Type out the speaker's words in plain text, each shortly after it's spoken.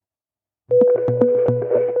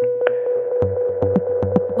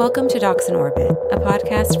Welcome to Docs in Orbit, a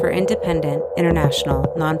podcast for independent,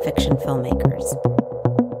 international, nonfiction filmmakers.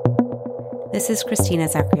 This is Christina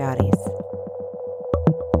Zachariades.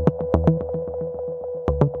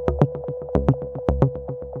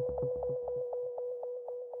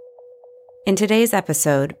 In today's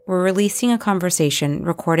episode, we're releasing a conversation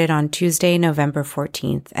recorded on Tuesday, November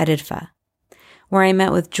 14th at IDFA, where I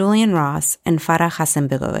met with Julian Ross and Farah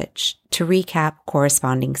Hasanbegovic to recap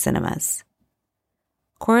Corresponding Cinemas.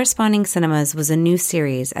 Corresponding Cinemas was a new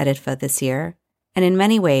series at IDFA this year, and in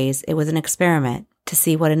many ways it was an experiment to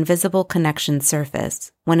see what invisible connections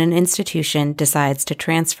surface when an institution decides to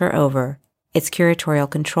transfer over its curatorial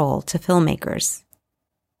control to filmmakers.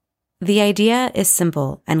 The idea is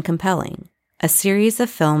simple and compelling, a series of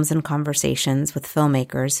films and conversations with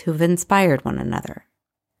filmmakers who've inspired one another.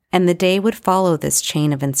 And the day would follow this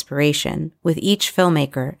chain of inspiration, with each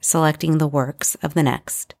filmmaker selecting the works of the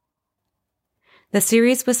next. The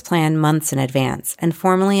series was planned months in advance and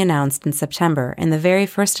formally announced in September in the very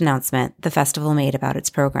first announcement the festival made about its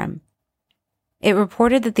program. It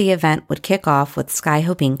reported that the event would kick off with Sky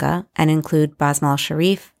Hopinka and include Basma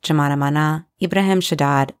al-Sharif, Jamana Mana, Ibrahim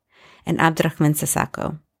Shaddad, and Abdurrahman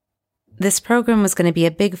Sissako. This program was going to be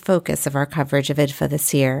a big focus of our coverage of IDFA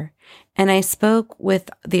this year, and I spoke with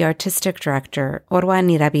the artistic director, Orwa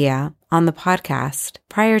Nirabia, on the podcast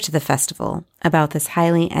prior to the festival about this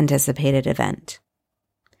highly anticipated event.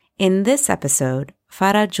 In this episode,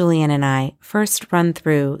 Farah, Julian, and I first run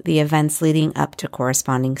through the events leading up to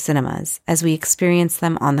Corresponding Cinemas as we experience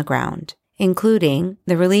them on the ground, including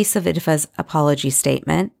the release of IDFA's apology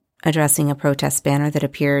statement, addressing a protest banner that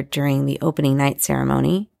appeared during the opening night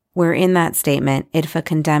ceremony, where in that statement, IDFA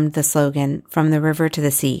condemned the slogan, "From the river to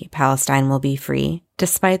the sea, Palestine will be free,"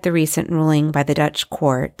 despite the recent ruling by the Dutch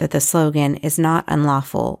court that the slogan is not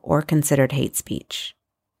unlawful or considered hate speech.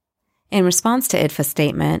 In response to IDFA's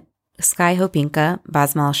statement, Sky Hopinka,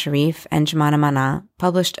 Basma al-Sharif, and Jamana Mana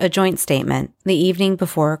published a joint statement the evening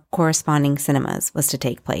before Corresponding Cinemas was to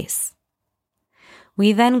take place.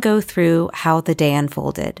 We then go through how the day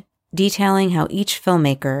unfolded, detailing how each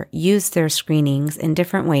filmmaker used their screenings in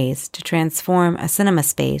different ways to transform a cinema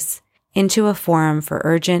space into a forum for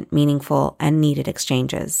urgent, meaningful, and needed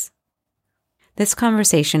exchanges. This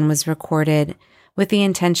conversation was recorded with the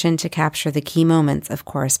intention to capture the key moments of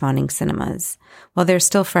Corresponding Cinemas, while they're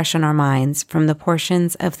still fresh on our minds from the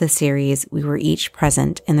portions of the series we were each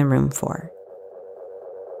present in the room for.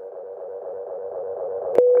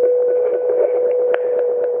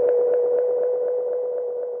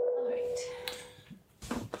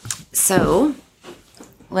 So,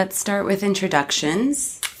 let's start with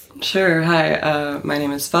introductions. Sure. Hi, my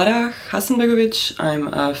name is Farah Hasanbegovic. I'm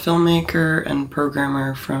a filmmaker and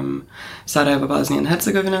programmer from Sarajevo, Bosnia and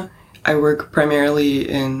Herzegovina. I work primarily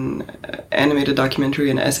in animated documentary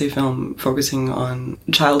and essay film focusing on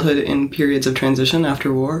childhood in periods of transition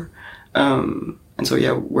after war. And so,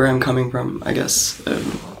 where I'm coming from, I guess,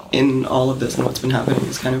 in all of this and what's been happening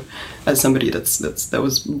is kind of as somebody that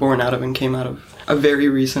was born out of and came out of a very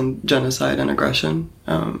recent genocide and aggression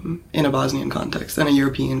in a Bosnian context and a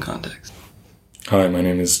European context. Hi, my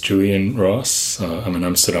name is Julian Ross. I'm an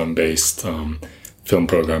Amsterdam-based film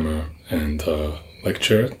programmer and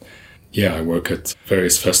lecturer. I work at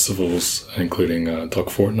various festivals, including Doc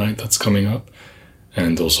Fortnight that's coming up.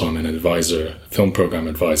 And also I'm an advisor, film program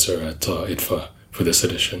advisor at IDFA for this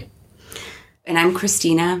edition. And I'm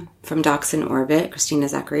Christina from Docs in Orbit, Christina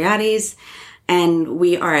Zachariades, and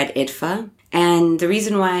we are at IDFA. And the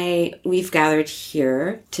reason why we've gathered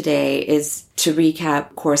here today is to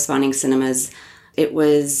recap Corresponding Cinemas. It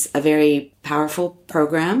was a very powerful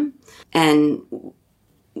program, and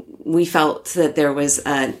we felt that there was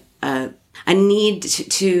a need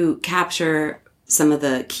to capture some of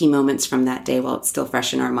the key moments from that day while it's still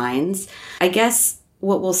fresh in our minds. I guess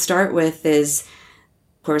what we'll start with is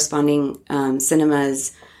Corresponding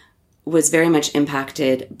Cinemas was very much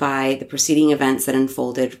impacted by the preceding events that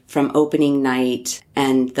unfolded from opening night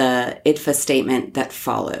and the IDFA statement that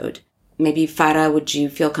followed. Maybe, Farah, would you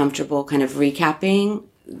feel comfortable kind of recapping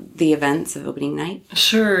the events of opening night?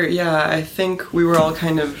 Sure, yeah. I think we were all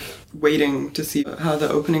kind of waiting to see how the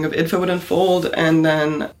opening of IDFA would unfold, and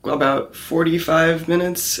then about 45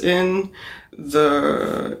 minutes in,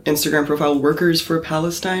 the Instagram profile Workers for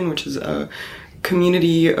Palestine, which is a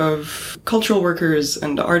community of cultural workers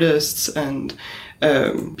and artists and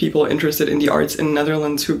people interested in the arts in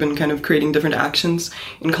Netherlands who've been kind of creating different actions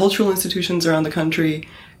in cultural institutions around the country,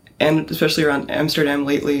 and especially around Amsterdam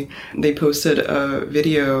lately. They posted a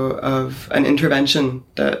video of an intervention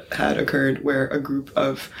that had occurred where a group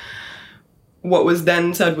of what was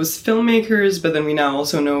then said was filmmakers, but then we now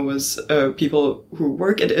also know was people who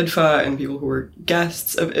work at IDFA and people who were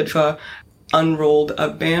guests of IDFA, unrolled a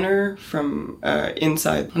banner from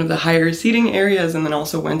inside one of the higher seating areas and then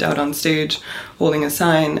also went out on stage holding a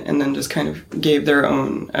sign and then just kind of gave their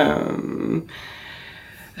own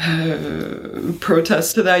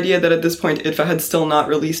protest to the idea that at this point IDFA had still not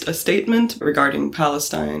released a statement regarding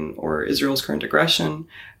Palestine or Israel's current aggression.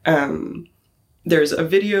 There's a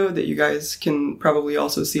video that you guys can probably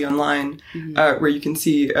also see online where you can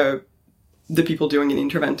see the people doing an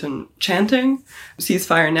intervention chanting,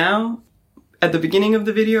 "Ceasefire now." At the beginning of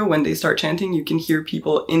the video, when they start chanting, you can hear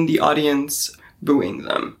people in the audience booing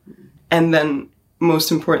them. And then,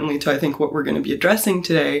 most importantly to I think what we're going to be addressing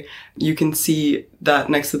today, you can see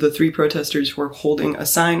that next to the three protesters who are holding a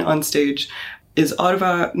sign on stage is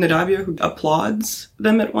Arva Nadabia, who applauds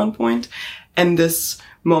them at one point. And this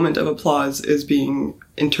moment of applause is being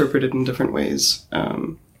interpreted in different ways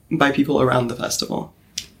by people around the festival.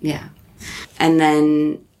 Yeah. And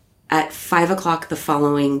then at 5 o'clock the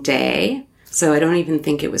following day, so I don't even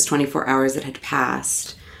think it was 24 hours that had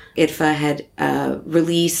passed, IDFA had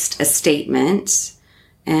released a statement,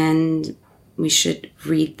 and we should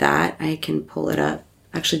read that. I can pull it up.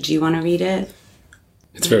 Actually, do you want to read it?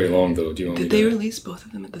 It's very long, though. Do you want Did they release both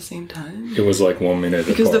of them at the same time? It was like 1 minute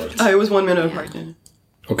because apart. It was 1 minute apart, yeah.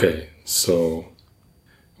 Okay, so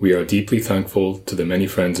we are deeply thankful to the many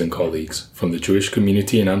friends and colleagues from the Jewish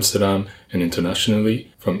community in Amsterdam and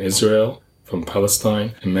internationally, from Israel, from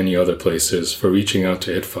Palestine, and many other places for reaching out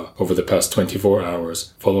to IDFA over the past 24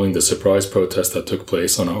 hours following the surprise protest that took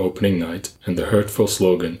place on our opening night and the hurtful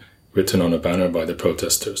slogan written on a banner by the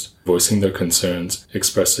protesters, voicing their concerns,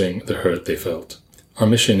 expressing the hurt they felt. Our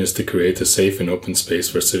mission is to create a safe and open space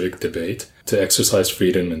for civic debate, to exercise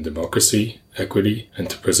freedom and democracy, equity, and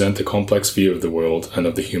to present a complex view of the world and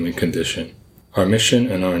of the human condition. Our mission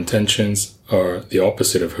and our intentions are the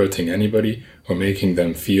opposite of hurting anybody or making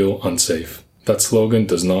them feel unsafe. That slogan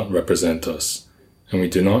does not represent us, and we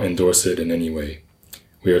do not endorse it in any way.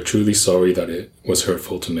 We are truly sorry that it was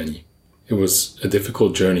hurtful to many. It was a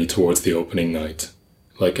difficult journey towards the opening night.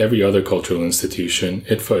 Like every other cultural institution,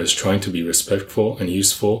 IDFA is trying to be respectful and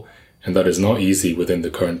useful, and that is not easy within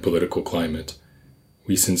the current political climate.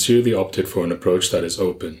 We sincerely opted for an approach that is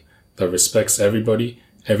open, that respects everybody,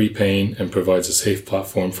 every pain, and provides a safe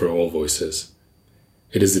platform for all voices.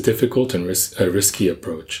 It is a difficult and risky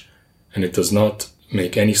approach, and it does not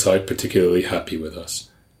make any side particularly happy with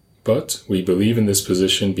us. But we believe in this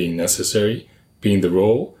position being necessary, being the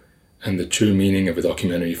role and the true meaning of a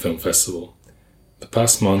documentary film festival. The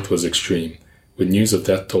past month was extreme, with news of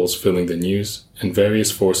death tolls filling the news and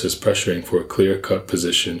various forces pressuring for a clear-cut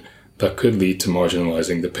position that could lead to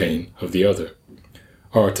marginalizing the pain of the other.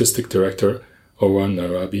 Our artistic director, Oran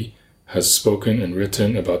Narabi, has spoken and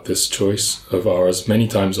written about this choice of ours many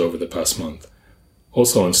times over the past month,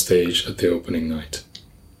 also on stage at the opening night.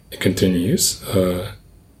 It continues, and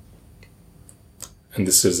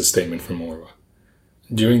this is a statement from Orwa.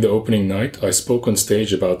 During the opening night, I spoke on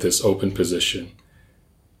stage about this open position.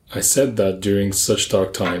 I said that during such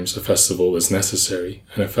dark times, a festival is necessary,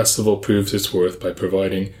 and a festival proves its worth by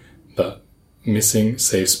providing that missing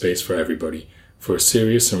safe space for everybody, for a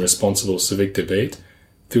serious and responsible civic debate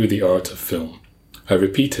through the art of film. I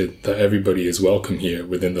repeated that everybody is welcome here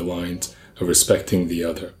within the lines of respecting the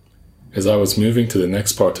other. As I was moving to the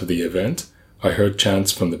next part of the event, I heard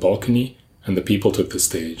chants from the balcony, and the people took the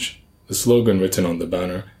stage. The slogan written on the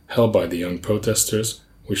banner, held by the young protesters,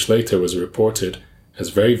 which later was reported as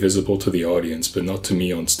very visible to the audience but not to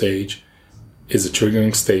me on stage, is a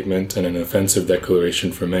triggering statement and an offensive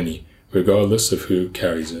declaration for many, regardless of who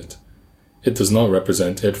carries it. It does not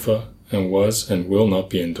represent IDFA and was and will not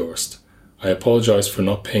be endorsed. I apologize for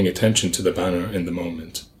not paying attention to the banner in the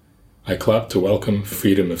moment. I clapped to welcome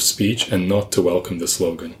freedom of speech and not to welcome the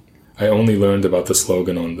slogan. I only learned about the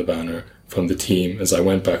slogan on the banner from the team as I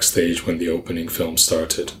went backstage when the opening film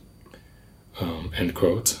started. End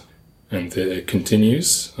quote. And it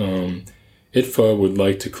continues, IDFA would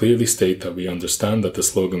like to clearly state that we understand that the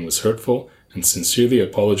slogan was hurtful and sincerely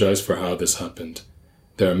apologize for how this happened.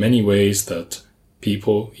 There are many ways that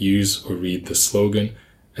people use or read the slogan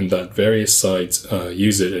and that various sides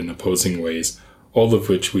use it in opposing ways, all of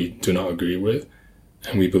which we do not agree with,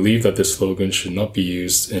 and we believe that this slogan should not be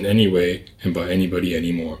used in any way and by anybody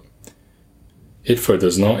anymore. IDFA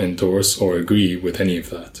does not endorse or agree with any of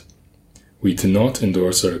that. We do not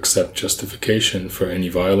endorse or accept justification for any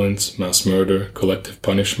violence, mass murder, collective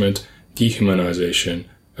punishment, dehumanization,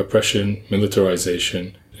 oppression,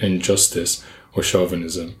 militarization, injustice, or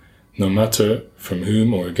chauvinism, no matter from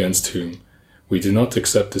whom or against whom, We do not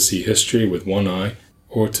accept to see history with one eye,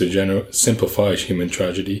 or to simplify human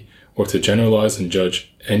tragedy, or to generalize and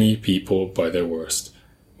judge any people by their worst.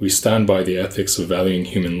 We stand by the ethics of valuing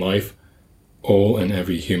human life, all and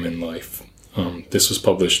every human life. This was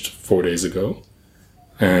published 4 days ago,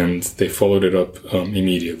 and they followed it up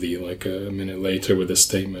immediately, like a minute later, with a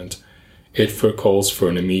statement. IDFA calls for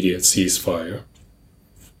an immediate ceasefire.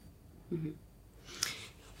 Mm-hmm.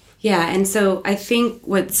 Yeah, and so I think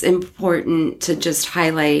what's important to just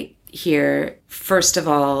highlight here, first of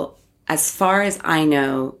all, as far as I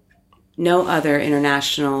know, no other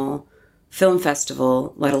international film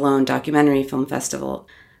festival, let alone documentary film festival,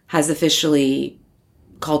 has officially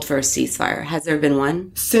called for a ceasefire. Has there been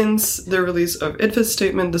one? Since the release of IDFA's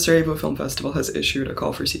statement, the Sarajevo Film Festival has issued a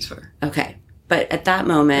call for ceasefire. Okay. But at that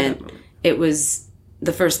moment, it was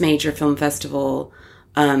the first major film festival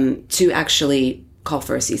to actually call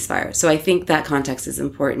for a ceasefire. So I think that context is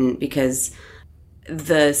important because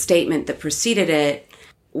the statement that preceded it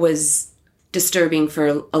was disturbing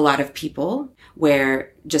for a lot of people,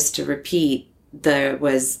 where, just to repeat, there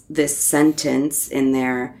was this sentence in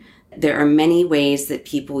there: there are many ways that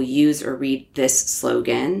people use or read this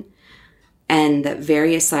slogan, and that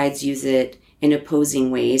various sides use it in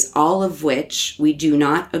opposing ways, all of which we do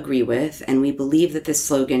not agree with, and we believe that this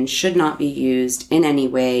slogan should not be used in any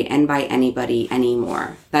way and by anybody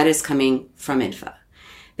anymore. That is coming from IDFA.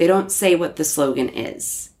 They don't say what the slogan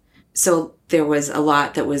is. So there was a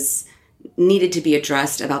lot that was needed to be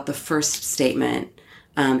addressed about the first statement,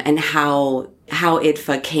 and how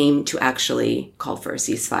IDFA came to actually call for a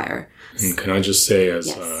ceasefire. And can I just say, as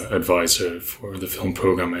Yes. advisor for the film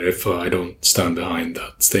program at IDFA, I don't stand behind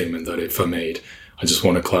that statement that IDFA made. I just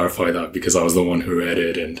want to clarify that because I was the one who read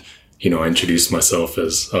it, and, I introduced myself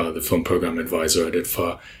as the film program advisor at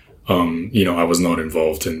IDFA. I was not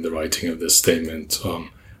involved in the writing of this statement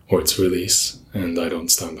or its release, and I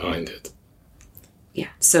don't stand behind it. Yeah.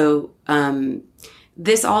 So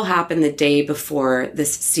this all happened the day before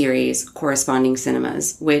this series, Corresponding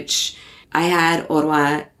Cinemas, which I had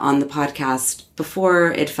Orwa on the podcast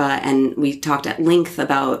before IDFA, and we talked at length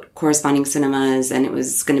about Corresponding Cinemas, and it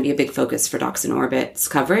was going to be a big focus for Docs in Orbit's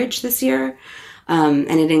coverage this year. And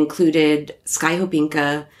it included Sky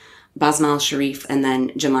Hopinka, Basma al-Sharif, and then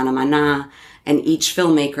Jamana Mana, and each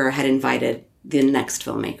filmmaker had invited the next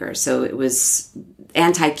filmmaker. So it was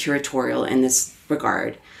anti-curatorial in this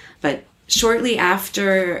regard. But shortly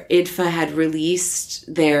after IDFA had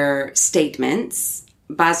released their statements,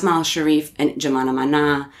 Basma al-Sharif and Jamana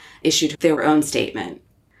Mana issued their own statement.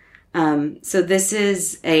 So this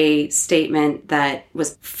is a statement that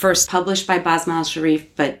was first published by Basma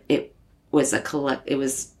al-Sharif, but it was it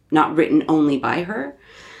was not written only by her.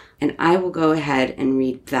 And I will go ahead and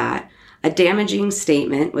read that. A damaging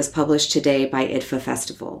statement was published today by IDFA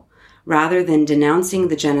Festival. Rather than denouncing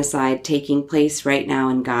the genocide taking place right now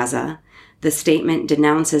in Gaza, the statement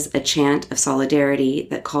denounces a chant of solidarity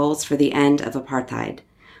that calls for the end of apartheid.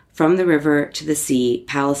 From the river to the sea,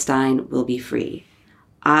 Palestine will be free.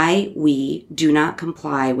 We do not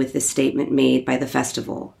comply with the statement made by the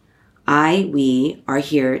festival. We are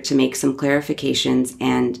here to make some clarifications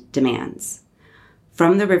and demands.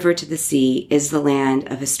 From the river to the sea is the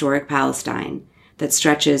land of historic Palestine that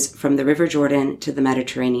stretches from the River Jordan to the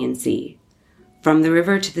Mediterranean Sea. From the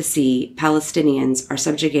river to the sea, Palestinians are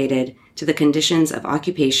subjugated to the conditions of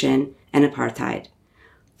occupation and apartheid.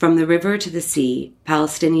 From the river to the sea,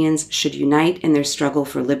 Palestinians should unite in their struggle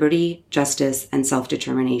for liberty, justice, and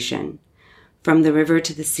self-determination. From the river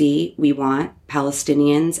to the sea, we want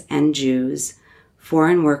Palestinians and Jews,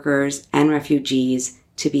 foreign workers and refugees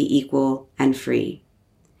to be equal and free.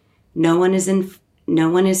 No one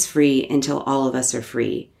is free until all of us are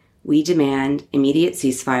free. We demand immediate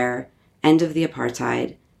ceasefire, end of the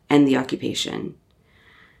apartheid, and the occupation.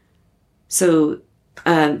 So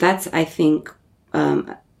that's, I think,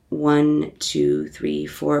 1, 2, 3,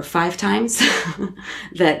 4, 5 times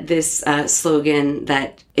that this slogan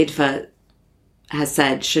that IDFA has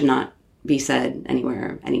said should not be said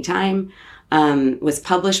anywhere, anytime, was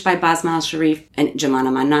published by Basma al-Sharif and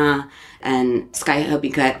Jamana Mana, and Sky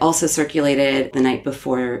Hopinka also circulated the night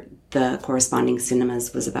before the Corresponding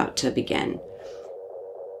Cinemas was about to begin.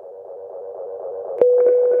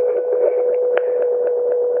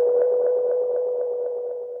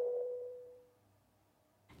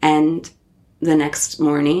 And the next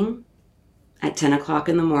morning, at 10 o'clock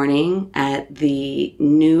in the morning, at the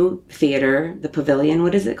new theater, the Pavilion,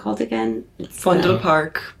 what is it called again? Fondle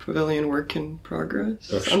Park Pavilion, work in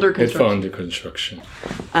progress. Under construction.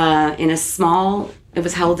 It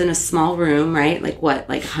was held in a small room, right? Like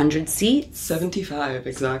 100 seats? 75,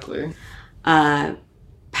 exactly.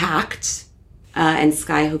 Packed. and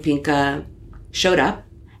Sky Hopinka showed up,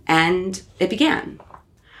 and it began.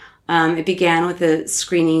 It began with a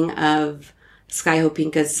screening of Sky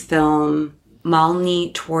Hopinka's film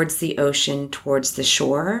Malni, Towards the Ocean, Towards the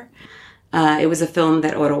Shore. It was a film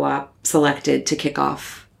that Ottawa selected to kick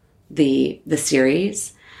off the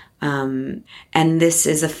series. And this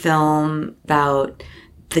is a film about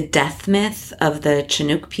the death myth of the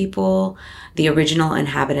Chinook people, the original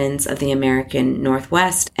inhabitants of the American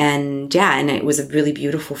Northwest. And it was a really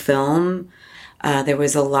beautiful film. There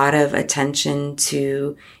was a lot of attention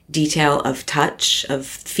to detail of touch, of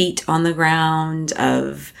feet on the ground,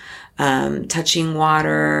 of touching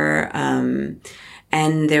water.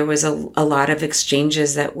 And there was a lot of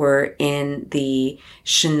exchanges that were in the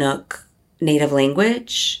Chinook native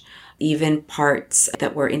language. Even parts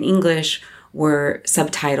that were in English were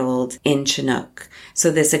subtitled in Chinook.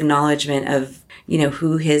 So this acknowledgement of,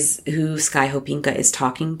 who Sky Hopinka is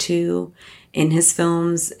talking to in his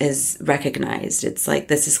films is recognized. It's like,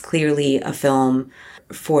 this is clearly a film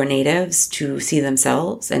for natives to see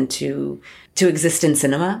themselves and to exist in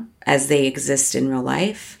cinema as they exist in real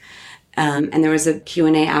life. And there was a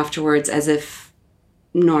Q&A afterwards as if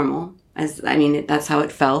normal, that's how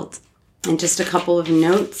it felt. And just a couple of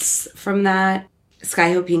notes from that.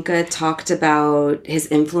 Sky Hopinka talked about his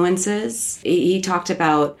influences. He talked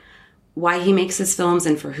about why he makes his films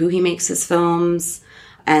and for who he makes his films,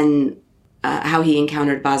 and how he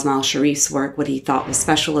encountered Basma al-Sharif's work, what he thought was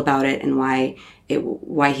special about it, and why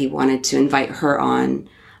he wanted to invite her on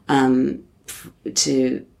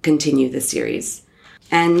to continue the series.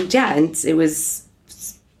 And it was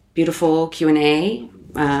beautiful Q&A.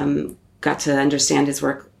 Got to understand his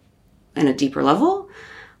work in a deeper level.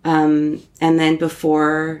 And then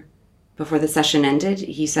before the session ended,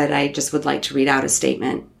 he said, I just would like to read out a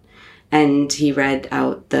statement. And he read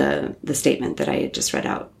out the statement that I had just read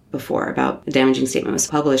out before about the damaging statement was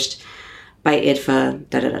published by IDFA,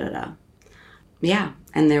 da-da-da-da-da. Yeah,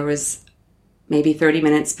 and there was maybe 30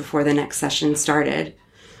 minutes before the next session started.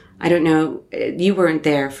 I don't know, you weren't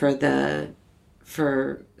there for Sky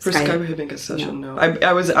Hopinka's session, no.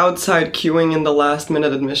 I was outside queuing in the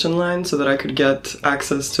last-minute admission line so that I could get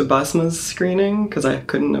access to Basma's screening, because I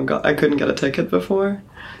couldn't get a ticket before,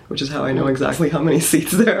 which is how I know exactly how many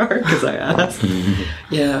seats there are, because I asked.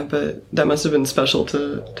 Yeah, but that must have been special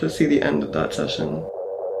to see the end of that session.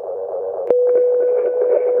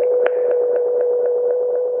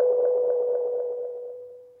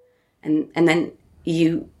 And then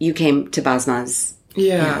you came to Basma's.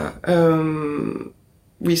 Yeah.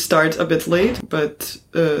 We start a bit late, but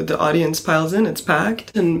the audience piles in, it's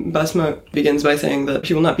packed, and Basma begins by saying that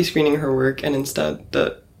she will not be screening her work, and instead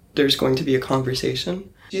that there's going to be a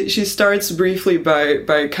conversation. She starts briefly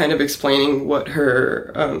by kind of explaining what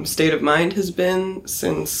her state of mind has been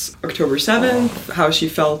since October 7th, how she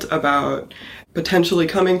felt about potentially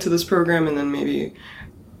coming to this program and then maybe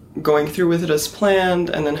going through with it as planned,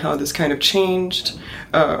 and then how this kind of changed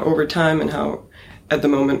over time, and how at the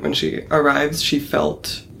moment when she arrives, she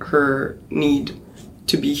felt her need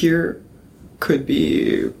to be here could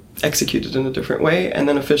be executed in a different way. And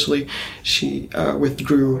then officially she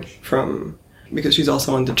withdrew from, because she's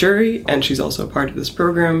also on the jury and she's also a part of this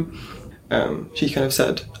program. She kind of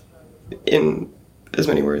said, in as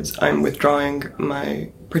many words, I'm withdrawing my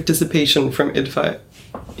participation from IDFA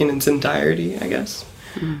in its entirety, I guess.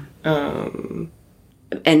 And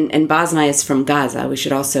Basma is from Gaza. We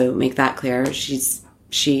should also make that clear.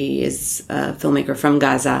 She is a filmmaker from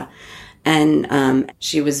Gaza, and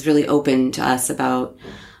she was really open to us about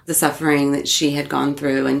the suffering that she had gone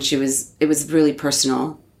through, and it was really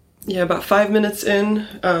personal. Yeah, about 5 minutes in,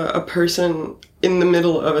 a person in the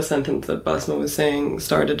middle of a sentence that Basma was saying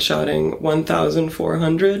started shouting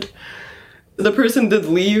 1,400. The person did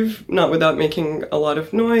leave, not without making a lot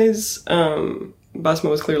of noise. Basma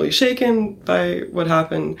was clearly shaken by what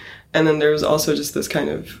happened. And then there was also just this kind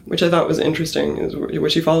of, which I thought was interesting, is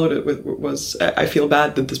what she followed it with was, I feel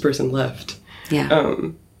bad that this person left. Yeah.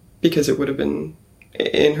 Because it would have been,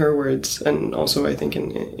 in her words, and also I think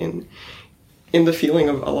in the feeling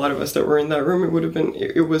of a lot of us that were in that room,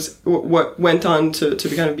 it was what went on to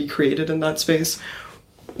kind of be created in that space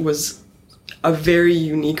was a very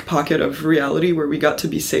unique pocket of reality where we got to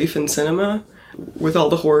be safe in cinema with all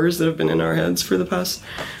the horrors that have been in our heads for the past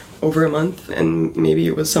over a month. And maybe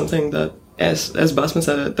it was something that, as Basma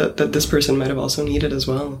said it, that this person might have also needed as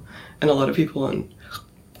well. And a lot of people on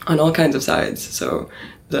all kinds of sides. So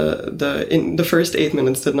the first 8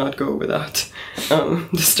 minutes did not go without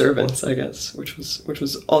disturbance, I guess, which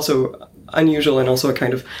was also unusual, and also a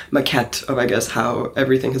kind of maquette of, I guess, how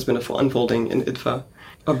everything has been unfolding in IDFA,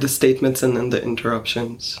 of the statements and then the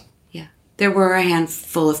interruptions. Yeah. There were a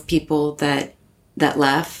handful of people that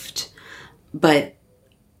left, but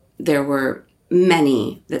there were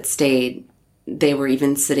many that stayed. They were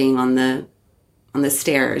even sitting on the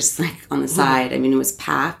stairs, like on the side. I mean, it was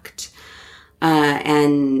packed.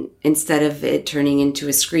 And instead of it turning into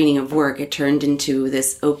a screening of work, it turned into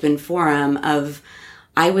this open forum of,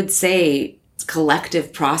 I would say,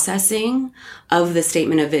 collective processing of the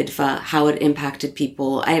statement of IDFA, how it impacted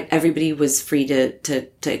people. Everybody was free to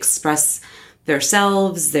express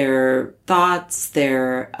themselves, their thoughts,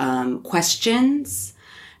 their questions.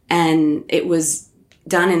 And it was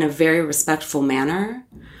done in a very respectful manner.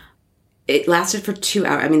 It lasted for 2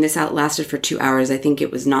 hours. I mean, this lasted for 2 hours. I think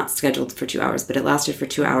it was not scheduled for 2 hours, but it lasted for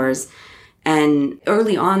 2 hours. And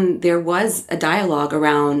early on, there was a dialogue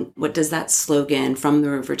around what does that slogan, "From the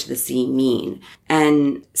river to the sea," mean?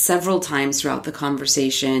 And several times throughout the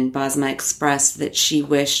conversation, Basma expressed that she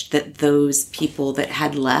wished that those people that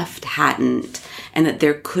had left hadn't, and that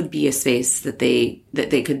there could be a space that they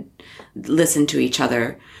could listen to each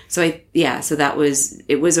other. So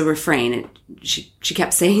it was a refrain. She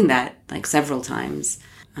kept saying that like several times.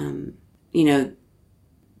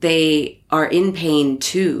 They are in pain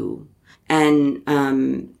too. And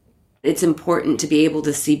it's important to be able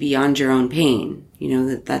to see beyond your own pain.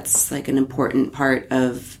 That's like an important part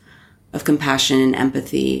of compassion and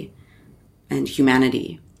empathy and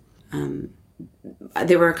humanity.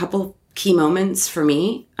 There were a couple key moments for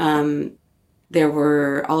me. There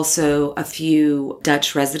were also a few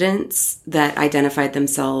Dutch residents that identified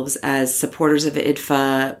themselves as supporters of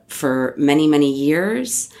IDFA for many, many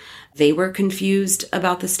years. They were confused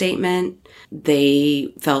about the statement.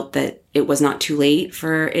 They felt that it was not too late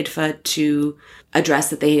for IDFA to address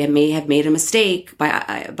that they may have made a mistake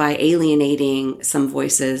by alienating some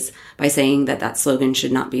voices, by saying that slogan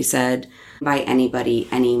should not be said by anybody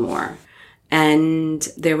anymore. And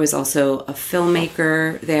there was also a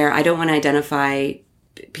filmmaker there. I don't want to identify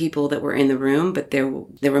people that were in the room, but there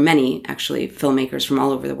were many, actually, filmmakers from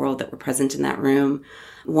all over the world that were present in that room,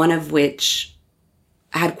 one of which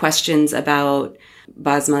had questions about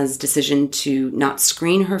Basma's decision to not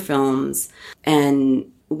screen her films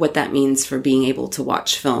and what that means for being able to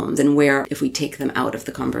watch films and where if we take them out of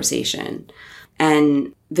the conversation.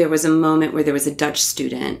 And there was a moment where there was a Dutch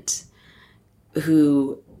student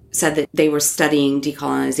who said that they were studying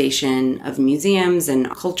decolonization of museums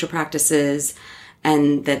and culture practices,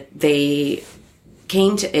 and that they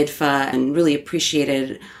came to IDFA and really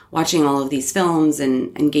appreciated watching all of these films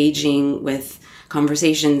and engaging with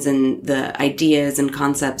conversations and the ideas and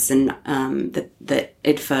concepts and that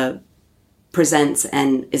IDFA presents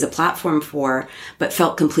and is a platform for, but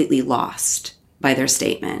felt completely lost by their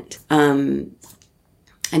statement.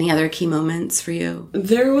 Any other key moments for you?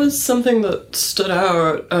 There was something that stood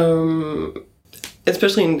out,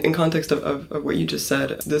 especially in context of what you just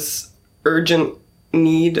said, this urgent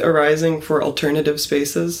need arising for alternative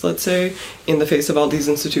spaces, let's say, in the face of all these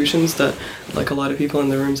institutions that, like a lot of people in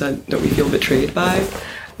the room said, that we feel betrayed by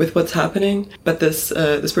with what's happening. But this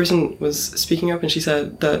person was speaking up, and she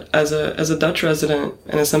said that as a Dutch resident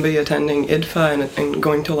and as somebody attending IDFA and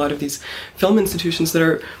going to a lot of these film institutions that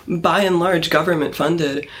are by and large government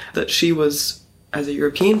funded, that she was, as a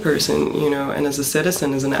European person, and as a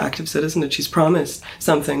citizen, as an active citizen, that she's promised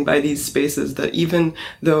something by these spaces, that even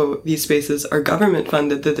though these spaces are government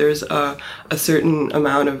funded, that there's a certain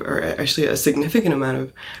amount of, or actually a significant amount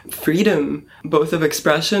of freedom, both of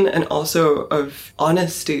expression and also of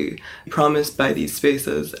honesty promised by these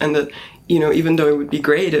spaces. And that, even though it would be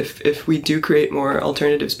great if we do create more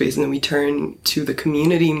alternative space and then we turn to the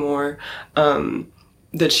community more,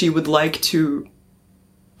 that she would like to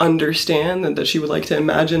understand and that she would like to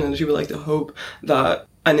imagine and she would like to hope that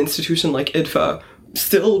an institution like IDFA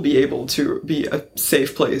still be able to be a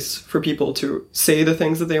safe place for people to say the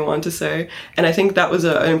things that they want to say. And I think that was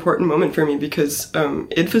an important moment for me because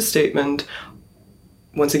IDFA's statement,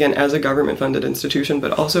 once again, as a government-funded institution,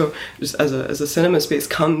 but also just as a cinema space,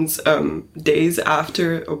 comes days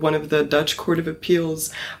after one of the Dutch Court of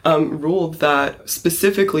Appeals ruled that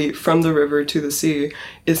specifically "from the river to the sea"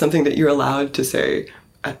 is something that you're allowed to say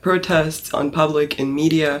at protests, on public, in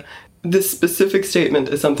media. This specific statement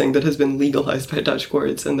is something that has been legalized by Dutch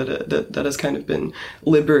courts and that has kind of been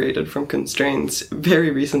liberated from constraints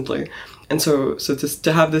very recently. And so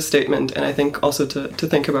to have this statement, and I think also to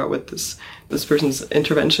think about what this person's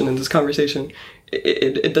intervention in this conversation,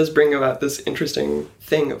 it does bring about this interesting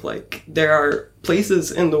thing of like, there are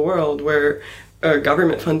places in the world where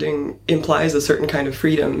government funding implies a certain kind of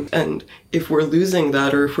freedom, and if we're losing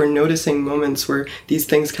that, or if we're noticing moments where these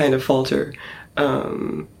things kind of falter,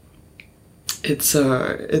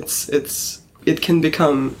 it can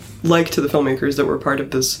become like to the filmmakers that were part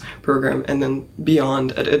of this program, and then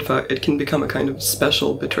beyond at IDFA, it can become a kind of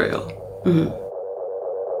special betrayal. Mm-hmm.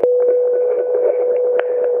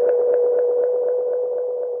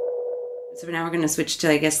 So now we're going to switch to,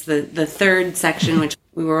 I guess, the third section, which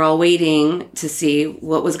we were all waiting to see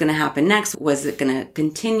what was going to happen next. Was it going to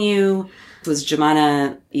continue? Was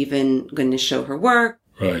Jumana even going to show her work?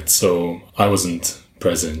 Right. So I wasn't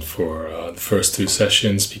present for the first two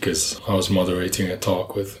sessions because I was moderating a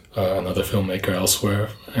talk with another filmmaker elsewhere.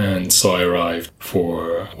 And so I arrived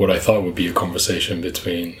for what I thought would be a conversation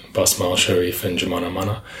between Basma Al-Sharif and Jumana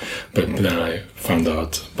Mana. But then I found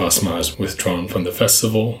out Basma is withdrawn from the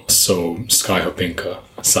festival. So Sky Hopinka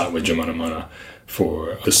sat with Jumana Mana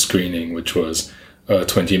for the screening, which was a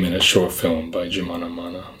 20-minute short film by Jumana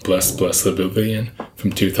Mana, Bless the Pavilion,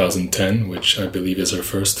 from 2010, which I believe is her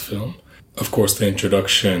first film. Of course, the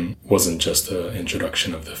introduction wasn't just an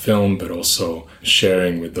introduction of the film, but also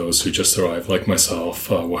sharing with those who just arrived, like myself,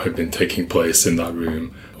 what had been taking place in that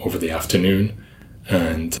room over the afternoon.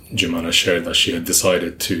 And Jumana shared that she had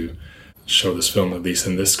decided to show this film, at least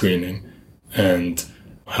in this screening, and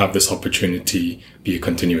have this opportunity be a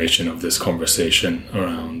continuation of this conversation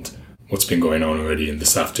around what's been going on already in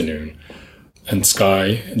this afternoon. And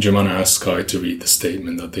Jumana asked Sky to read the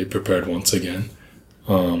statement that they prepared once again,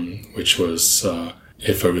 which was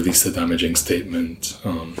IDFA released a damaging statement,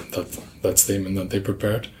 that statement that they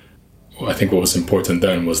prepared. I think what was important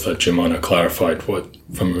then was that Jumana clarified what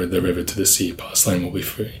 "From the River to the Sea, Palestine will be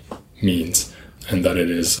free" means, and that it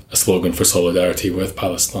is a slogan for solidarity with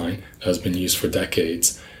Palestine that has been used for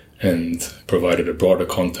decades, and provided a broader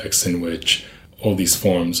context in which all these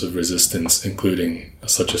forms of resistance, including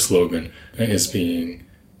such a slogan, is being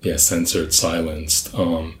censored, silenced.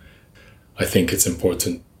 I think it's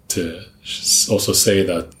important to also say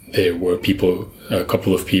that there were a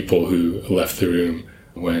couple of people who left the room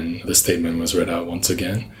when the statement was read out once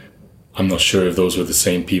again. I'm not sure if those were the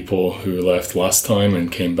same people who left last time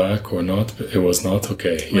and came back or not, but it was not.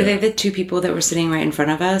 Okay. Were they the two people that were sitting right in front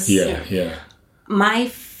of us? Yeah. My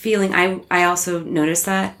feeling, I also noticed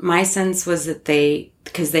that. My sense was that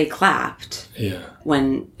because they clapped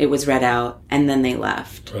when it was read out and then they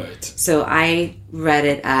left. Right. So I read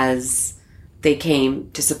it as they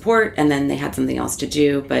came to support and then they had something else to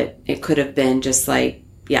do, but it could have been just like,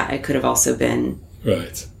 it could have also been,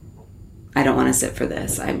 right, I don't want to sit for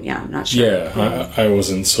this. I'm not sure. Yeah, I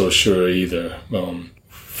wasn't so sure either.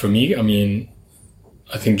 For me,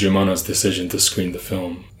 I think Jumana's decision to screen the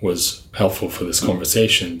film was helpful for this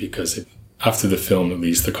conversation because after the film, at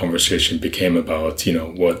least, the conversation became about,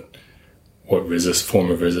 what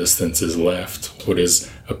form of resistance is left, what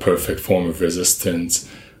is a perfect form of resistance.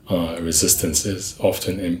 Resistance is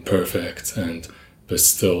often imperfect but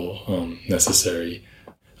still necessary.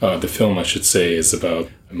 The film, I should say, is about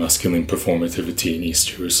masculine performativity in East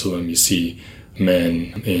Jerusalem. You see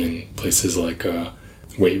men in places like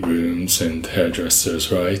weight rooms and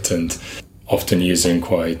hairdressers, right? And often using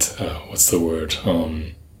quite, what's the word?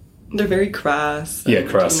 They're very crass.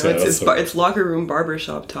 Crass. It's locker room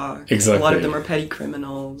barbershop talk. Exactly. A lot of them are petty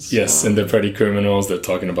criminals. Yes, and they're petty criminals. They're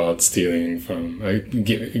talking about stealing from,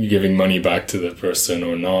 giving money back to the person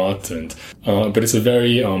or not. And but it's a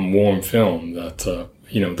very warm film that,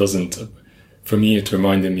 doesn't... For me, it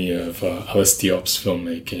reminded me of Alice Diop's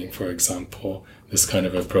filmmaking, for example. This kind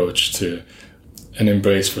of approach to an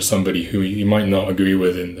embrace for somebody who you might not agree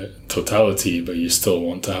with in the totality, but you still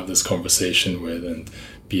want to have this conversation with and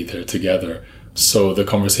be there together. So the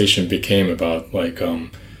conversation became about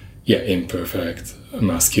imperfect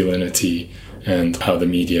masculinity and how the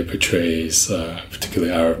media portrays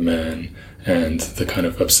particularly Arab men and the kind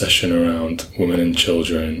of obsession around women and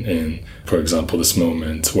children in, for example, this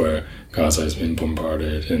moment where Gaza has been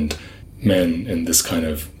bombarded and men in this kind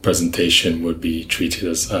of presentation would be treated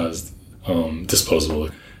as disposable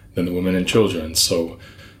than the women and children. So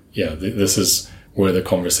this is where the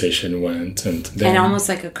conversation went, and almost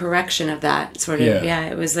like a correction of that sort of.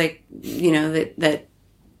 It was like that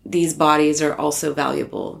these bodies are also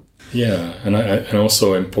valuable. And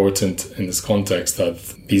also important in this context that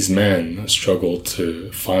these men struggle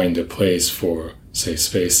to find a place for safe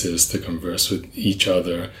spaces to converse with each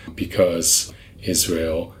other because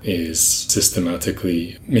Israel is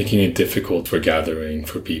systematically making it difficult for gathering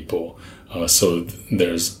for people. So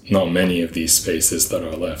there's not many of these spaces that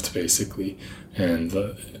are left, basically. And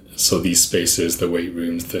so these spaces, the weight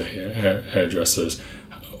rooms, the hairdressers,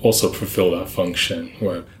 also fulfill that function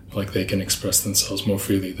where they can express themselves more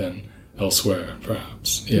freely than elsewhere,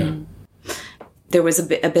 perhaps. There was a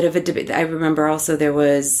bit of a debate. I remember also there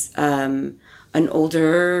was an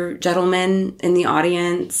older gentleman in the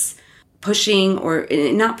audience pushing, or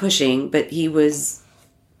not pushing, but he was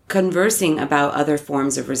conversing about other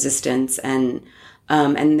forms of resistance, and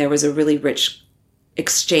there was a really rich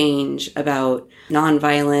exchange about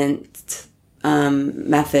nonviolent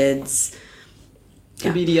methods. The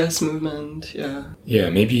BDS movement, yeah. Yeah,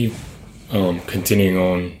 maybe continuing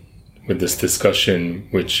on with this discussion,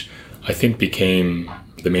 which I think became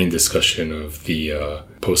the main discussion of the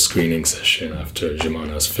post-screening session after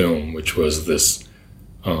Jemana's film, which was this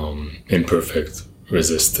imperfect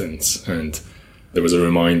resistance. And there was a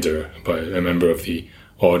reminder by a member of the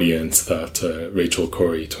audience that Rachel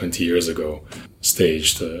Corrie 20 years ago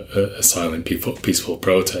staged a silent peaceful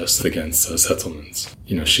protest against settlements.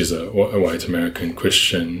 You know, she's a white American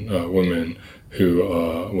Christian woman who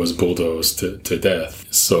was bulldozed to death.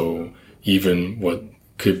 So even what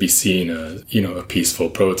could be seen as, you know, a peaceful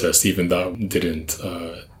protest, even that didn't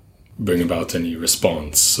bring about any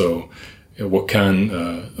response. So what can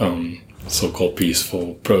so-called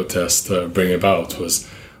peaceful protest bring about was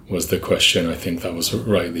the question, I think, that was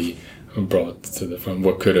rightly brought to the front.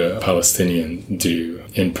 What could a Palestinian do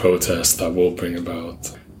in protest that will bring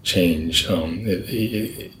about change?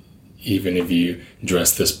 Even if you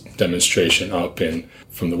dress this demonstration up in,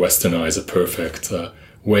 from the Western eyes, a perfect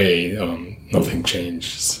way, nothing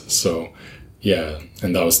changes. So, yeah,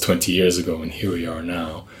 and that was 20 years ago, and here we are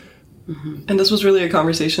now. Mm-hmm. And this was really a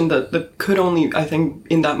conversation that could only, I think,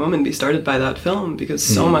 in that moment be started by that film, because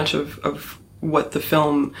so much of what the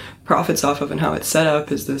film profits off of and how it's set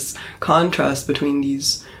up is this contrast between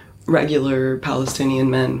these regular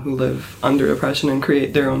Palestinian men who live under oppression and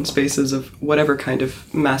create their own spaces of whatever kind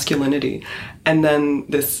of masculinity, and then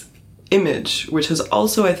this image, which has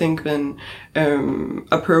also, I think, been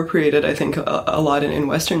appropriated, I think, a lot in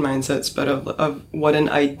Western mindsets, but of what an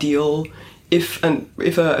ideal, if a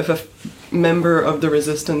member of the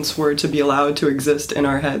resistance were to be allowed to exist in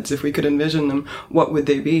our heads, if we could envision them, what would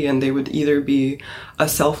they be? And they would either be a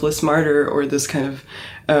selfless martyr, or this kind of,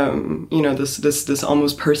 this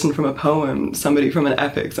almost person from a poem, somebody from an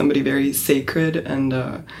epic, somebody very sacred and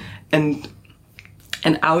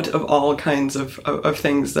out of all kinds of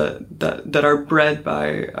things that are bred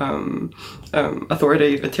by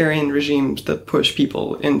authoritarian regimes that push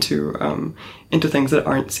people into things that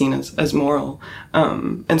aren't seen as moral.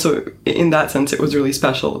 And so in that sense, it was really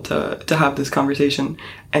special to have this conversation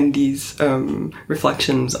and these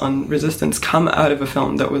reflections on resistance come out of a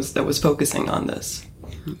film that was focusing on this.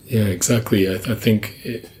 Yeah, exactly. I think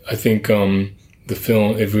the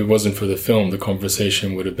film, if it wasn't for the film, the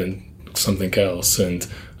conversation would have been something else. And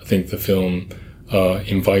I think the film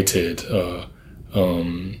invited a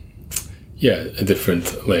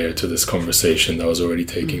different layer to this conversation that was already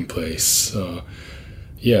taking place.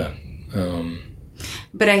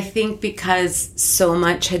 But I think because so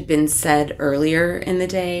much had been said earlier in the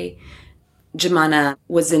day, Jemana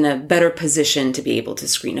was in a better position to be able to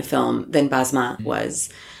screen a film than Basma was.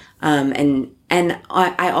 And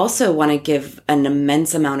I also want to give an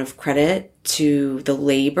immense amount of credit to the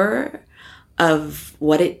labor of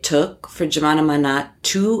what it took for Jemana Manat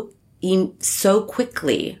to so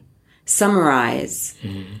quickly summarize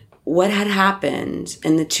what had happened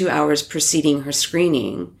in the 2 hours preceding her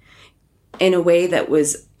screening in a way that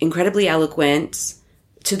was incredibly eloquent,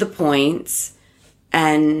 to the point,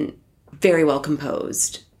 and very well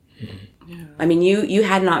composed. Yeah. I mean, you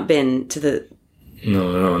had not been to the...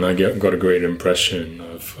 No, and I got a great impression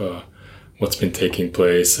of what's been taking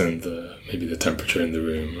place and maybe the temperature in the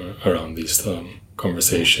room around these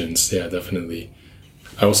conversations. Yeah, definitely.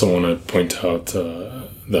 I also want to point out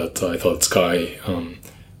that I thought Sky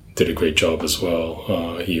did a great job as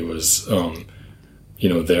well. He was,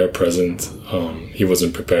 there present. He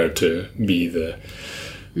wasn't prepared to be the,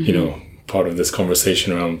 part of this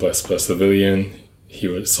conversation around Bless the Villain.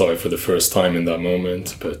 He saw it for the first time in that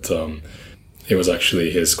moment, but it was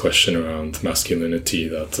actually his question around masculinity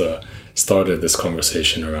that started this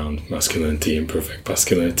conversation around masculinity, imperfect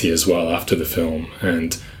masculinity as well after the film.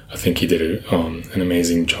 And I think he did an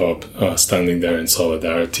amazing job standing there in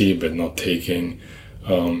solidarity, but not taking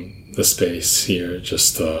the space here,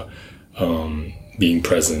 just being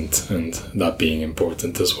present, and that being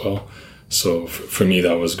important as well. So for me,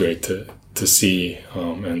 that was great to see.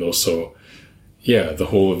 And also, the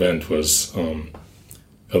whole event was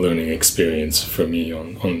a learning experience for me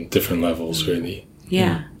on different levels, really.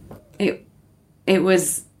 Yeah. It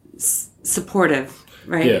was supportive,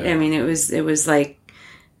 right? Yeah. I mean, it was like,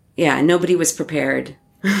 nobody was prepared.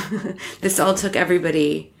 This all took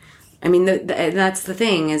everybody. I mean, that's the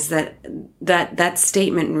thing, is that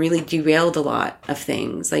statement really derailed a lot of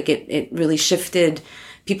things. Like it really shifted.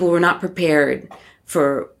 People were not prepared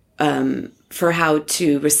for for how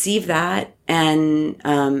to receive that. And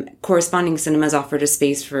corresponding cinemas offered a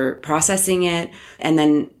space for processing it. And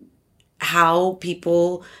then how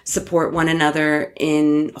people support one another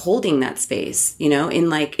in holding that space,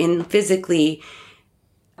 in physically.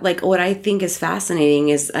 Like, what I think is fascinating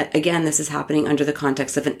is, again, this is happening under the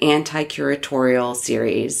context of an anti-curatorial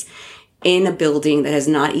series in a building that has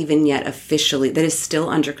not even yet officially, that is still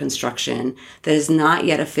under construction, that is not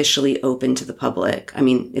yet officially open to the public. I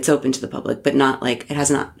mean, it's open to the public, but not like, it has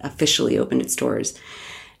not officially opened its doors.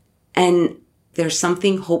 And there's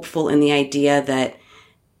something hopeful in the idea that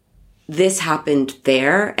this happened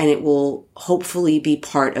there, and it will hopefully be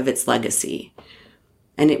part of its legacy.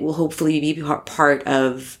 And it will hopefully be part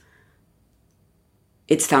of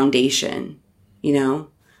its foundation,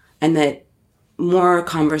 and that more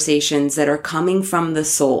conversations that are coming from the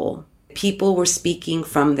soul. People were speaking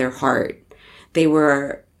from their heart. They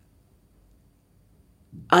were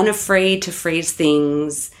unafraid to phrase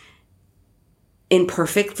things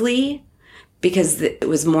imperfectly, because it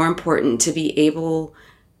was more important to be able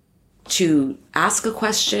to ask a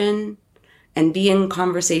question and be in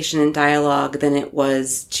conversation and dialogue than it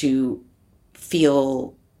was to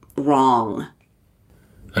feel wrong.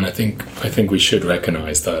 And I think we should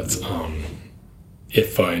recognize that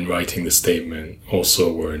IDFA, in writing the statement,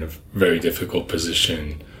 also were in a very difficult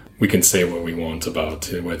position. We can say what we want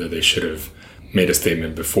about it, whether they should have made a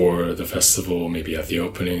statement before the festival, maybe at the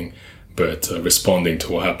opening, but responding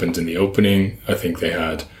to what happened in the opening, I think they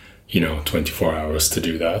had, 24 hours to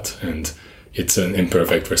do that, and it's an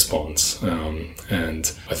imperfect response.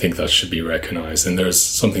 And I think that should be recognized. And there's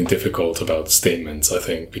something difficult about statements, I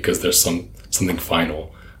think, because there's something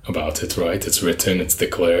final about it, right? It's written, it's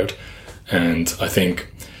declared. And I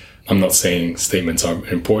think, I'm not saying statements aren't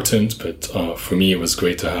important, but for me, it was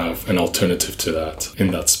great to have an alternative to that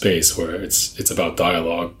in that space where it's about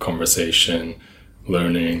dialogue, conversation,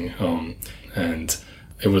 learning. And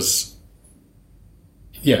it was,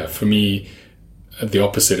 for me, the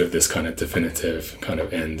opposite of this kind of definitive kind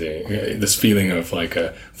of ending, this feeling of like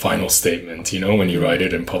a final statement, when you write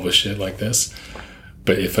it and publish it like this.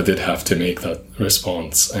 But if I did have to make that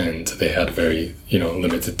response, and they had very,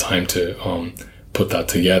 limited time to put that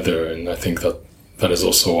together, and I think that is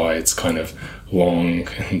also why it's kind of long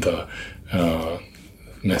and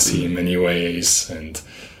messy in many ways. And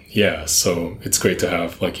so it's great to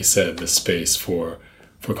have, like you said, this space for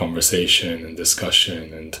conversation and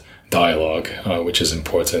discussion and dialogue, which is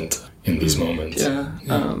important in these moments.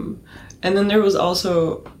 And then there was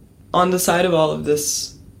also, on the side of all of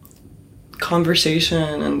this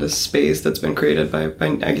conversation and this space that's been created by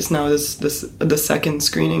I guess now the second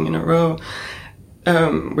screening in a row,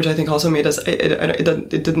 which I think also made us,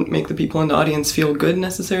 it didn't make the people in the audience feel good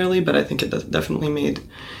necessarily, but I think it definitely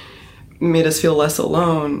made us feel less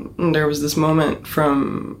alone. And there was this moment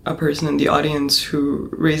from a person in the audience who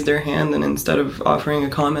raised their hand, and instead of offering a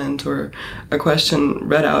comment or a question,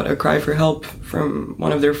 read out a cry for help from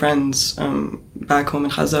one of their friends back home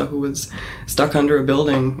in Gaza, who was stuck under a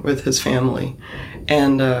building with his family.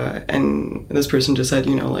 And this person just said,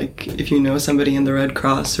 if you know somebody in the Red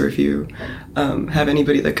Cross, or if you have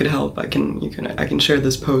anybody that could help, I can share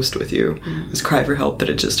this post with you, this cry for help that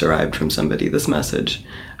had just arrived from somebody, this message.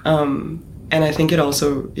 And I think it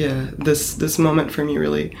also, this moment for me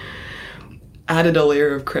really added a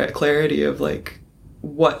layer of clarity of like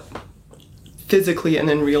what physically and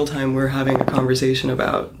in real time we're having a conversation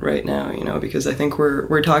about right now, because I think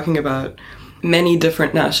we're talking about many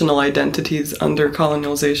different national identities under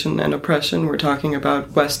colonialization and oppression. We're talking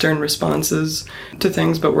about Western responses to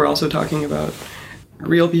things, but we're also talking about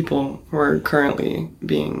real people who are currently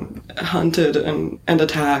being hunted and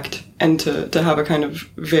attacked, and to have a kind of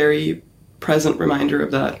very present reminder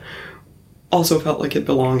of that also felt like it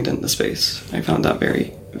belonged in the space. I found that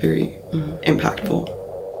very, very impactful.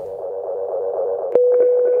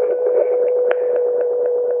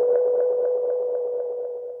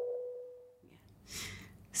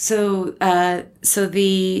 So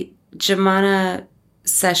the Jemana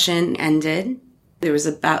session ended. There was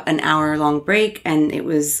about an hour-long break, and it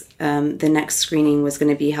was the next screening was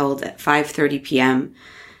going to be held at 5:30 p.m.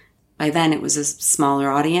 By then, it was a smaller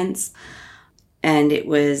audience, and it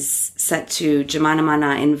was set to Jemana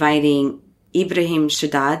Mana inviting Ibrahim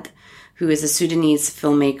Shadad, who is a Sudanese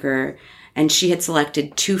filmmaker, and she had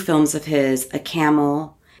selected 2 films of his, A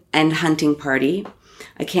Camel and Hunting Party.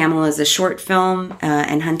 A Camel is a short film,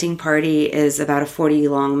 and Hunting Party is about a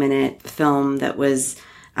 40-minute film that was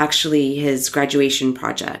actually his graduation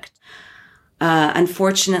project.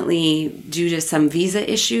 Unfortunately, due to some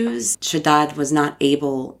visa issues, Shadad was not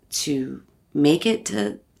able to make it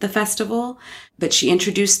to the festival, but she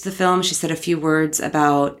introduced the film. She said a few words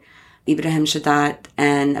about Ibrahim Shaddad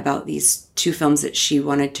and about these two films that she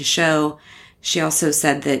wanted to show. She also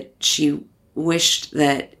said that she wished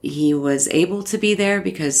that he was able to be there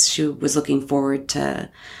because she was looking forward to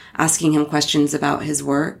asking him questions about his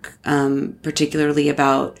work, particularly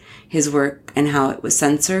about his work and how it was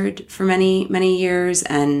censored for many, many years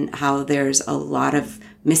and how there's a lot of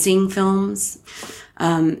missing films.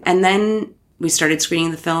 And then we started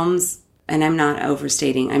screening the films, and I'm not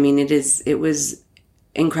overstating. I mean, it was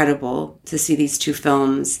incredible to see these two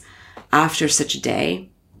films after such a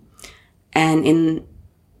day and in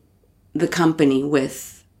the company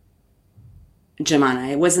with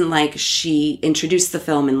Jemana. It wasn't like she introduced the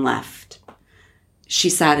film and left. She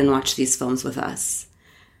sat and watched these films with us.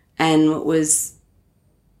 And what was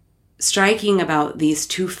striking about these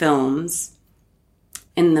two films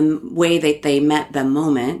in the way that they met the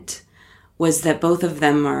moment was that both of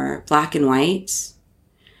them are black and white,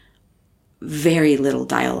 very little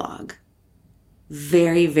dialogue.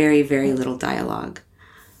 Very, very, very little dialogue.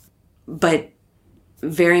 But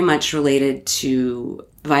very much related to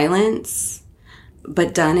violence,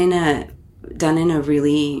 but done in a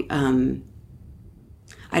really,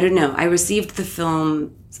 I don't know. I received the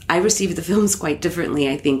films quite differently,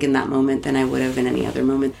 I think, in that moment than I would have in any other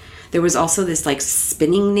moment. There was also this like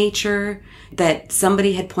spinning nature that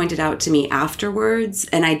somebody had pointed out to me afterwards,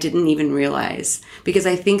 and I didn't even realize, because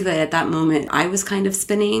I think that at that moment I was kind of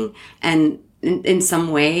spinning, and in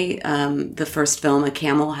some way, the first film, A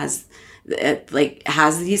Camel, has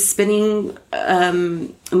these spinning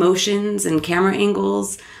motions and camera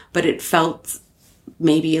angles, but it felt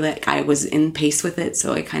maybe like I was in pace with it,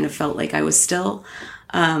 so I kind of felt like I was still.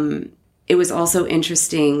 It was also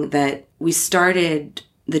interesting that we started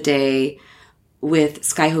the day with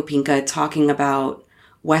Sky Hopinka talking about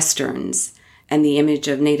Westerns and the image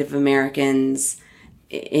of Native Americans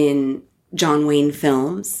in John Wayne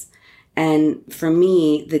films. And for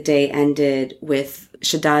me, the day ended with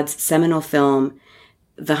Shaddad's seminal film,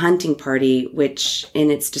 The Hunting Party, which in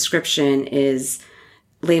its description is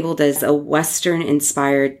labeled as a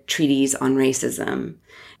Western-inspired treatise on racism,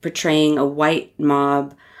 portraying a white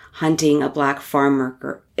mob hunting a black farm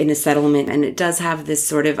worker in a settlement. And it does have this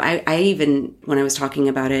sort of, I even, when I was talking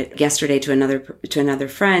about it yesterday to another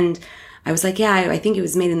friend, I was like, yeah, I think it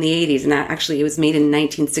was made in the 80s. And actually it was made in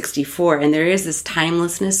 1964. And there is this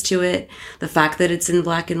timelessness to it. The fact that it's in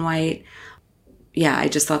black and white. Yeah, I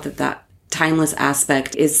just thought that timeless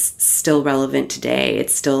aspect is still relevant today.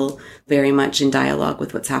 It's still very much in dialogue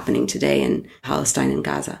with what's happening today in Palestine and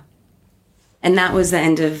Gaza. And that was the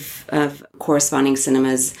end of corresponding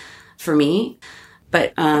cinemas for me.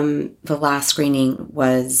 But the last screening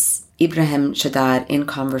was Ibrahim Shaddad in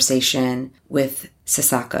conversation with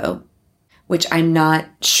Sissako, which I'm not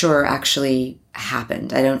sure actually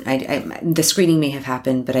happened. The screening may have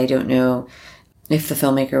happened, but I don't know if the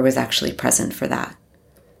filmmaker was actually present for that.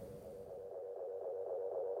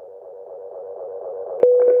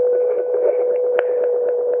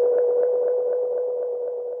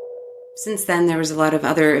 Since then, there was a lot of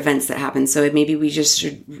other events that happened, so maybe we just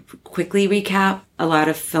should quickly recap. A lot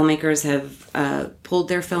of filmmakers have pulled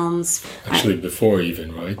their films. Actually, before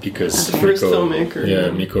even, right? Because the first filmmaker.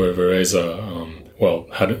 Yeah, Miko Evereza,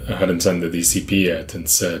 hadn't sent the DCP yet and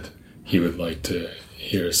said he would like to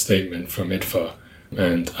hear a statement from IDFA.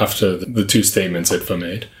 And after the two statements IDFA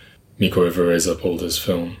made, Miko Evereza pulled his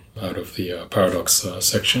film out of the Paradox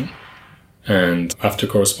section. And after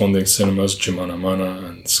corresponding cinemas, Jemana Mana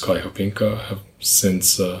and Sky Hopinka have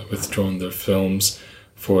since withdrawn their films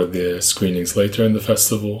for the screenings later in the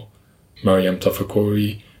festival. Mariam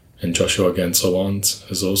Tafakori and Joshua Gansalant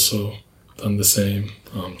has also done the same.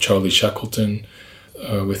 Charlie Shackleton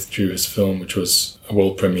withdrew his film, which was a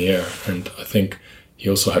world premiere, and I think he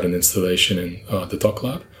also had an installation in the Doc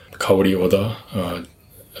Lab. Kaori Oda, a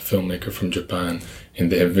filmmaker from Japan, in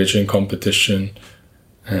the Vision competition,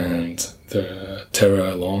 and the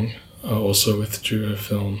Tara Long also withdrew her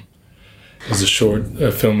film. There's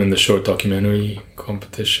a film in the short documentary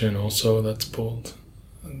competition also that's pulled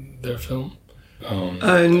their film.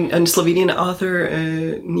 And Slovenian author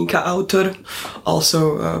Nika Autor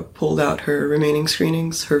also pulled out her remaining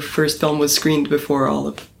screenings. Her first film was screened before all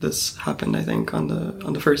of this happened, I think, on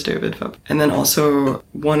the first day of IDFA. And then also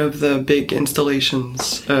one of the big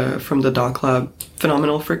installations from the Doc Lab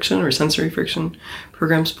Phenomenal Friction or Sensory Friction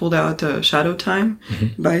programs pulled out Shadow Time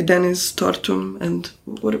by Denis Tortum and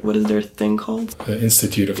what is their thing called? The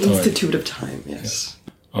Institute of Time. Institute of Time, yes.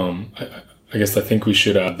 I think we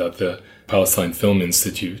should add that the Palestine Film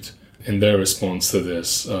Institute, in their response to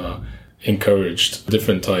this, encouraged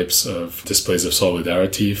different types of displays of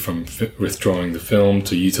solidarity, from withdrawing the film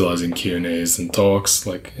to utilizing Q&As and talks,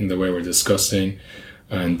 like in the way we're discussing,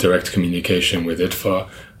 and direct communication with IDFA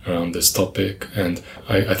around this topic. And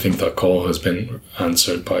I think that call has been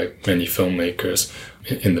answered by many filmmakers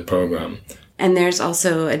in the program. And there's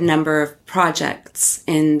also a number of projects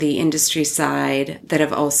in the industry side that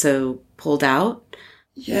have also pulled out.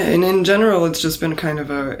 Yeah, and in general, it's just been kind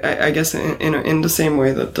of I guess in the same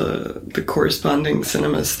way that the corresponding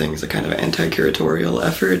cinemas thing is a kind of anti-curatorial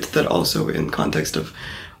effort, that also in context of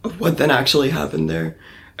what then actually happened there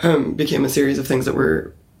became a series of things that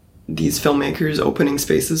were these filmmakers opening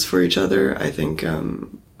spaces for each other. I think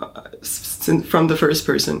from the first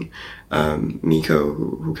person, Miko,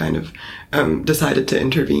 who kind of decided to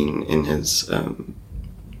intervene in his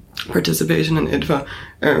participation in IDFA,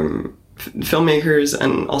 filmmakers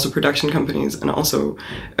and also production companies and also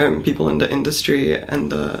people in the industry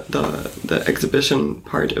and the exhibition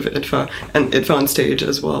part of IDFA and IDFA on stage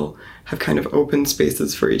as well have kind of opened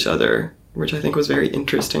spaces for each other, which I think was very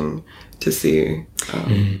interesting to see.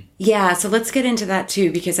 Yeah, so let's get into that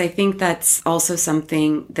too, because I think that's also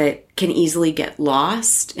something that can easily get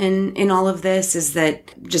lost in all of this, is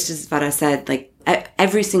that, just as Vara said, like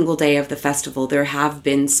every single day of the festival, there have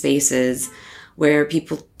been spaces where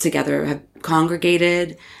people together have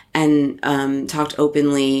congregated and talked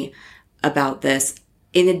openly about this.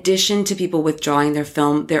 In addition to people withdrawing their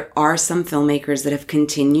film, there are some filmmakers that have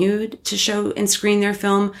continued to show and screen their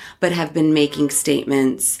film, but have been making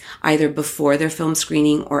statements either before their film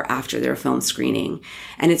screening or after their film screening.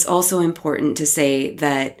 And it's also important to say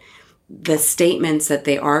that the statements that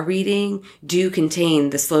they are reading do contain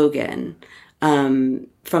the slogan,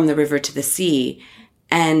 from the river to the sea.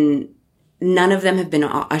 And none of them have been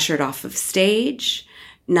ushered off of stage.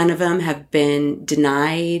 None of them have been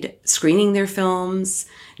denied screening their films.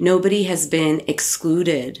 Nobody has been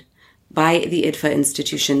excluded by the IDFA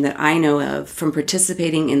institution that I know of from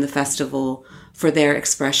participating in the festival for their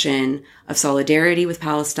expression of solidarity with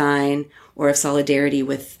Palestine or of solidarity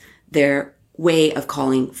with their way of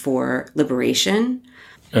calling for liberation.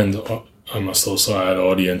 And I must also add,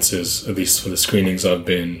 audiences, at least for the screenings I've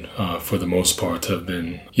been, for the most part, have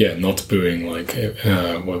been, not booing like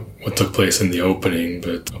what took place in the opening,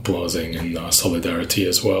 but applauding in solidarity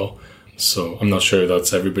as well. So I'm not sure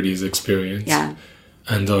that's everybody's experience. Yeah.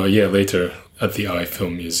 And later at the I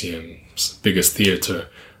Film Museum's biggest theatre,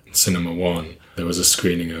 Cinema One, there was a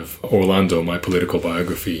screening of Orlando, My Political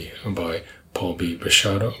Biography by Paul B.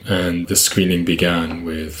 Bricciato. And the screening began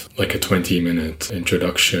with like a 20-minute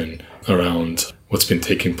introduction around what's been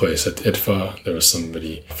taking place at IDFA. There was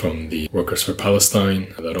somebody from the Workers for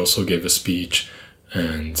Palestine that also gave a speech.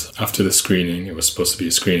 And after the screening, it was supposed to be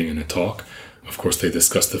a screening and a talk. Of course, they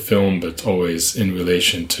discussed the film, but always in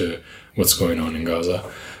relation to what's going on in Gaza.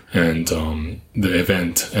 And the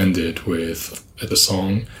event ended with a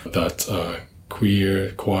song that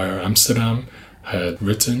Queer Choir Amsterdam had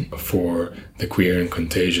written for the Queer and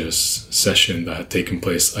Contagious session that had taken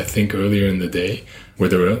place, I think, earlier in the day, where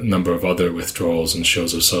there were a number of other withdrawals and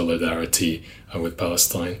shows of solidarity with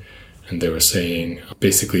Palestine. And they were saying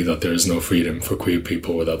basically that there is no freedom for queer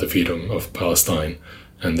people without the freedom of Palestine.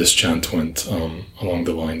 And this chant went along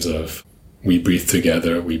the lines of, we breathe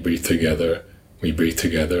together, we breathe together, we breathe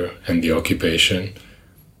together, and the occupation.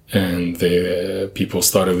 And the people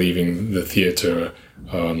started leaving the theater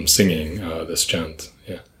singing this chant.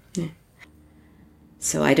 Yeah.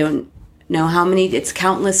 So I don't know how many, it's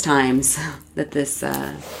countless times that this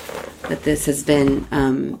has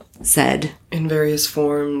been said in various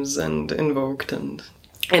forms and invoked and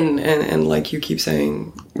like you keep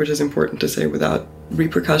saying, which is important to say, without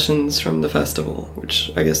repercussions from the festival, which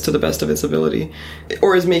I guess to the best of its ability,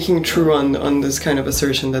 or is making true on this kind of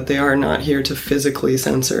assertion that they are not here to physically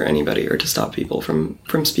censor anybody or to stop people from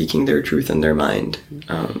speaking their truth in their mind.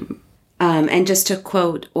 And just to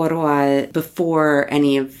quote Orwa, before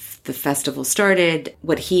any of the festival started,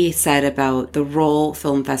 what he said about the role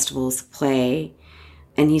film festivals play,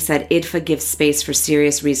 and he said, IDFA gives space for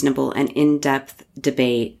serious, reasonable, and in-depth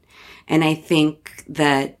debate. And I think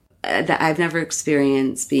that I've never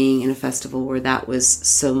experienced being in a festival where that was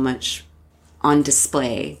so much on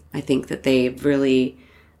display. I think that they really,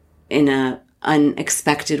 in a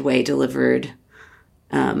unexpected way, delivered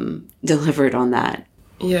on that.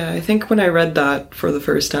 Yeah, I think when I read that for the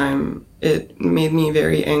first time, it made me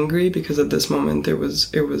very angry because at this moment it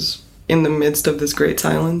was in the midst of this great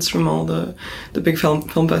silence from all the big film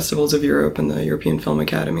festivals of Europe and the European Film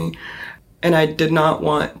Academy. And I did not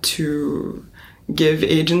want to give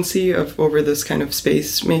agency over this kind of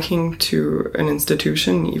space making to an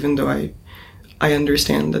institution, even though I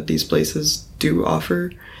understand that these places do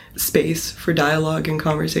offer space for dialogue and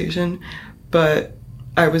conversation, but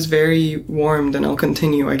I was very warmed, and I'll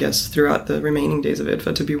continue, I guess, throughout the remaining days of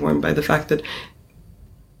IDFA to be warmed by the fact that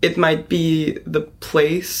it might be the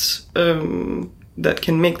place that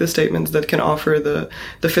can make the statements, that can offer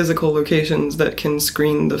the physical locations, that can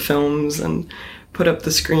screen the films and put up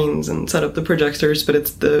the screens and set up the projectors, but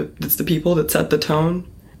it's the people that set the tone.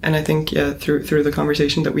 And I think, yeah, through the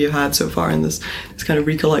conversation that we have had so far and this kind of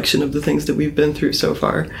recollection of the things that we've been through so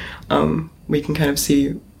far, we can kind of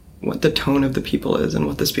see what the tone of the people is and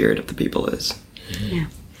what the spirit of the people is. Yeah.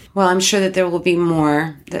 Well, I'm sure that there will be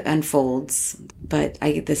more that unfolds, but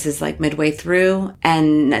this is like midway through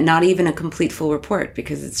and not even a complete full report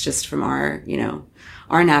because it's just from our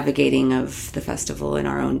navigating of the festival in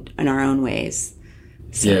our own ways.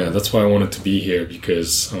 So. Yeah, that's why I wanted to be here,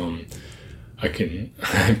 because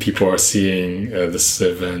people are seeing this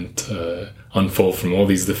event unfold from all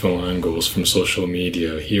these different angles, from social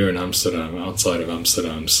media, here in Amsterdam, outside of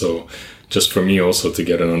Amsterdam. So just for me also to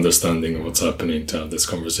get an understanding of what's happening, to have this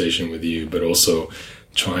conversation with you, but also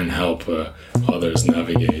try and help others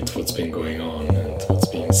navigate what's been going on and what's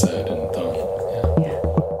being said and done.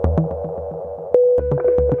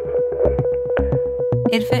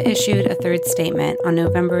 IDFA issued a third statement on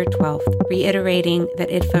November 12th, reiterating that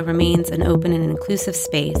IDFA remains an open and inclusive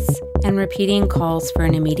space and repeating calls for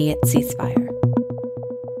an immediate ceasefire.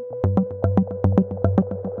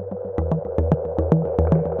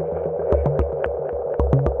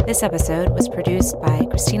 This episode was produced by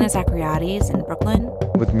Christina Zachariades in Brooklyn,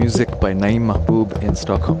 with music by Naeem Mahboub in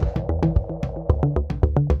Stockholm.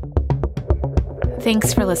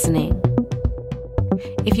 Thanks for listening.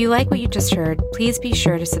 If you like what you just heard, please be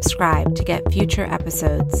sure to subscribe to get future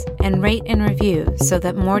episodes and rate and review so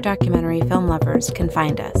that more documentary film lovers can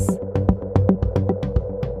find us.